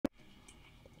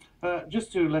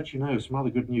Just to let you know some other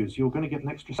good news, you're going to get an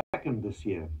extra second this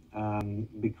year.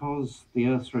 Because the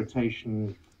Earth's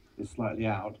rotation is slightly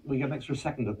out, we get an extra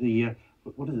second at the,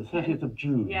 what is it, 30th of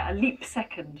June? Yeah, a leap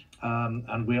second.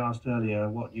 And we asked earlier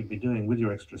what you'd be doing with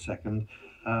your extra second.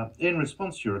 In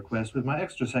response to your request, with my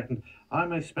extra second, I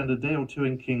may spend a day or two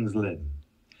in Kings Lynn.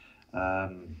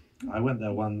 I went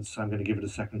there once, I'm going to give it a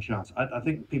second chance. I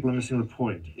think people are missing the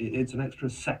point. It's an extra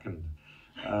second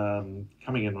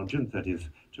coming in on June 30th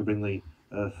to bring the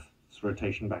Earth's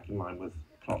rotation back in line with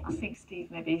clocks. I think Steve,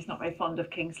 maybe he's not very fond of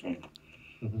Kings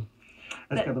Lynn.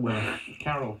 Let's get the weather.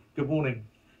 Carol, good morning.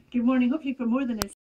 Good morning. Hopefully for more than a